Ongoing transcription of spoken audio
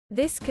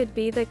This could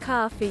be the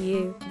car for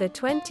you, the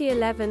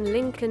 2011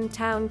 Lincoln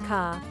Town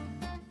Car.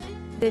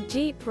 The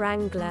Jeep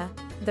Wrangler.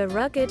 The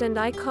rugged and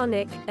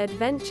iconic,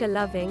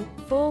 adventure-loving,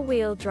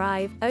 four-wheel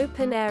drive,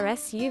 open-air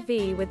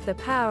SUV with the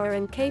power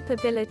and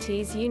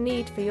capabilities you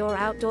need for your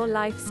outdoor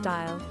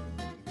lifestyle.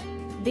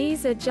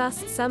 These are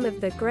just some of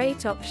the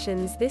great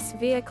options this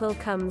vehicle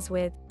comes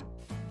with.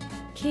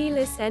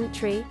 Keyless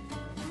entry,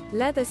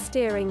 leather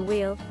steering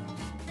wheel,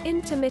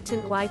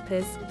 intermittent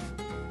wipers,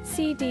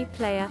 CD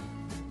player,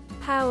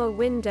 power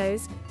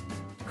windows,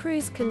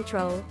 cruise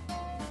control,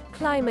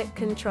 climate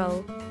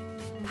control,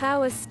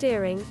 power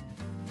steering,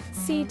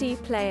 CD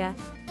player,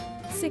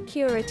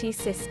 security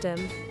system.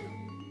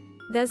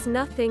 There's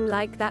nothing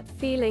like that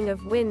feeling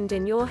of wind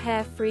in your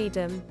hair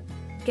freedom.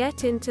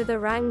 Get into the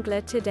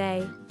Wrangler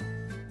today.